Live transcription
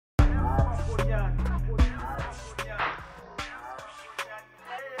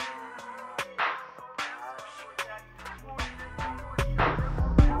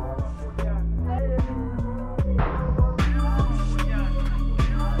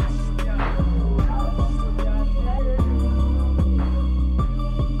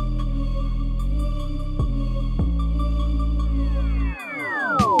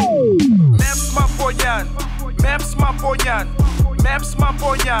Maponyane, Maps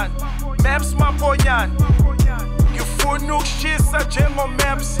Maponyane. Ngifuna ukushisa njengo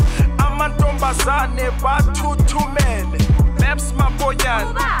Maps, amantombazane bathuthumele. Maps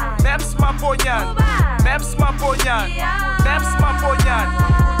Maponyane, Maps Maponyane, Maps Maponyane, Maps Maponyane.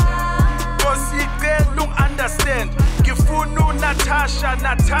 Cause understand. Ngifuna Natasha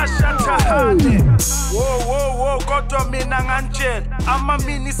Tahane. Whoa, kodwa mina nganjela. Ama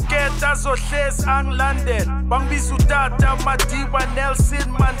miniskirt azohlezi angilandela. Bangibiza utata Madiba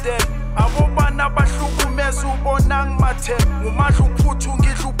Nelson Mandela. Abobana bahlukumeza ubona ngimathela. Ngumadla uphuthu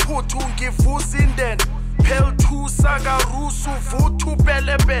ngidla uphuthu ngivuza indende. Pel 2 saka rusu vuthu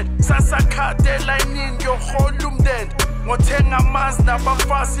belebele. Sasakhade elayinini yohola umndende. Ngothenga amanzi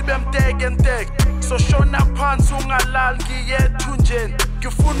nabafasi bemteke. So shona phansi ungalali ngiyethu njeni.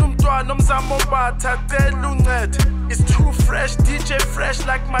 Ngifuna umntwana omzamo batha cela uncedo. It's too fresh, DJ fresh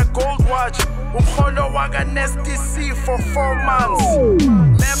like my gold watch. Umholo waka Nasty C for 4 months.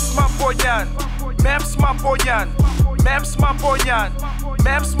 Maps Maponyane, Maps Maponyane, Maps Maponyane,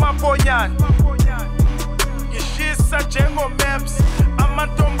 Maps Maponyane. Ngishisa njengo Maps,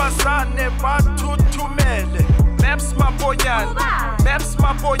 amantombazane bathuthumele. Maps Maponyane, Maps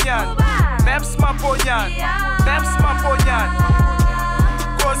Maponyane, Maps Maponyane, Maps Maponyane.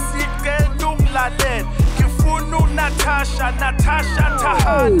 Kosi unglalela. Ngifuna Natasha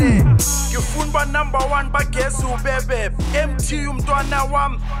Tahane. Ngifuna #1 bageza ubebe. MT umntwana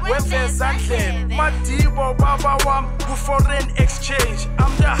wami weveza ndlela. Madibo baba wami ku-foreign exchange.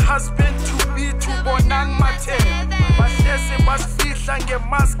 I'm the husband to be to bonang mathele. Bahlezi basifihla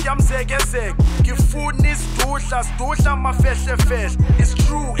ngemask yamzekezeke. Ngifuna isidudla mafehlefehle. It's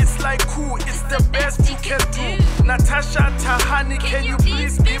true, it's like cool, it's the best you can do. Natasha Tahane, can you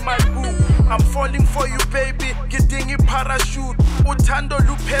please be my boo? I'm falling for you baby, ngidinga parachute. Uthando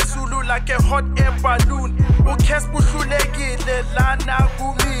luphezulu like a hot air balloon. Ukhesi buhlulekile lana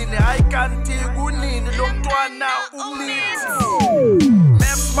kumini. Ayikanti kunini lo mntwana umithi.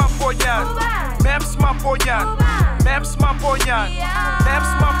 Maps Maponyane, Maps Maponyane, Maps Maponyane,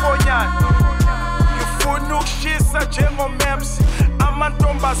 Maps Maponyane. Ngifuna ukushisa njengo Maps,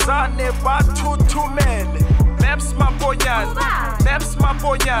 amantombazane bathuthumele. Maps Maponyane, Maps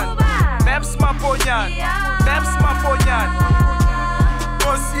Maponyane, Maps Maponyane, Maps Maponyane.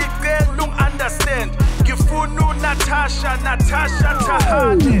 Cause understand. Ngifuna Natasha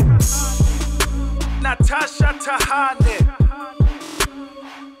Tahane. Natasha Tahane.